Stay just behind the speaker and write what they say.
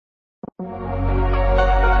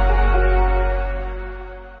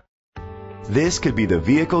This could be the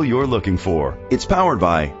vehicle you're looking for. It's powered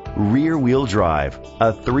by rear-wheel drive,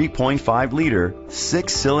 a 3.5-liter,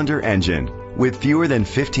 6-cylinder engine. With fewer than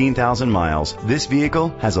 15,000 miles, this vehicle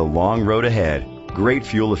has a long road ahead. Great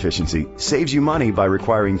fuel efficiency saves you money by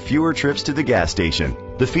requiring fewer trips to the gas station.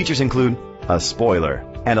 The features include a spoiler,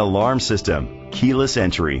 an alarm system, keyless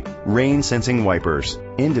entry, rain-sensing wipers,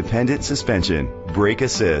 independent suspension, brake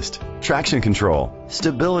assist, traction control,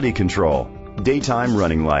 stability control, daytime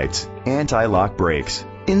running lights, anti-lock brakes.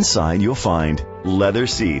 Inside you'll find leather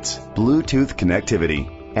seats, Bluetooth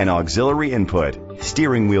connectivity, an auxiliary input,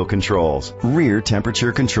 steering wheel controls, rear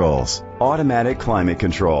temperature controls, automatic climate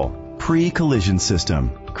control, pre-collision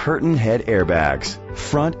system, curtain head airbags,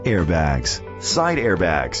 front airbags, side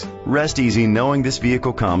airbags. Rest easy knowing this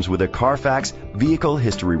vehicle comes with a Carfax Vehicle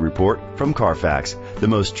History Report from Carfax, the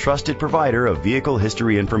most trusted provider of vehicle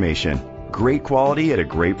history information. Great quality at a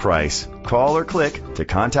great price. Call or click to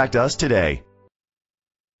contact us today.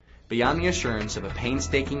 Beyond the assurance of a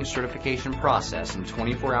painstaking certification process and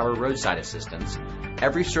 24-hour roadside assistance,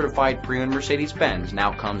 every certified pre-owned Mercedes-Benz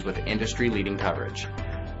now comes with industry-leading coverage.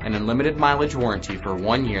 An unlimited mileage warranty for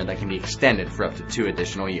 1 year that can be extended for up to 2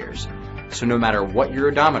 additional years. So no matter what your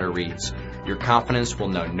odometer reads, your confidence will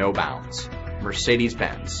know no bounds.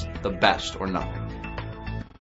 Mercedes-Benz, the best or nothing.